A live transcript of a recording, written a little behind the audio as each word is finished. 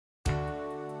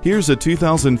Here's a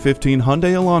 2015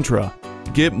 Hyundai Elantra.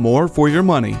 Get more for your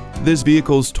money. This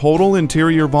vehicle's total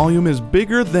interior volume is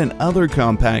bigger than other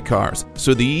compact cars,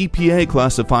 so the EPA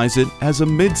classifies it as a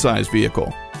mid-size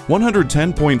vehicle.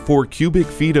 110.4 cubic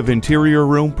feet of interior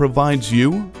room provides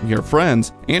you, your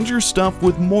friends, and your stuff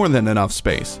with more than enough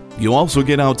space. You also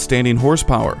get outstanding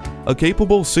horsepower, a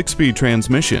capable 6-speed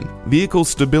transmission, vehicle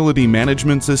stability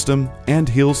management system, and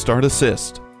hill start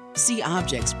assist. See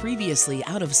objects previously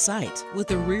out of sight with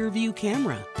the rear-view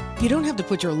camera. You don't have to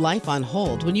put your life on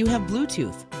hold when you have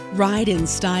Bluetooth. Ride in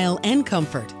style and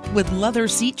comfort with leather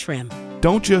seat trim.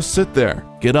 Don't just sit there.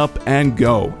 Get up and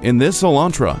go in this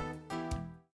Elantra.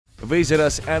 Visit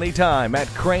us anytime at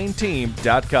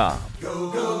crainteam.com.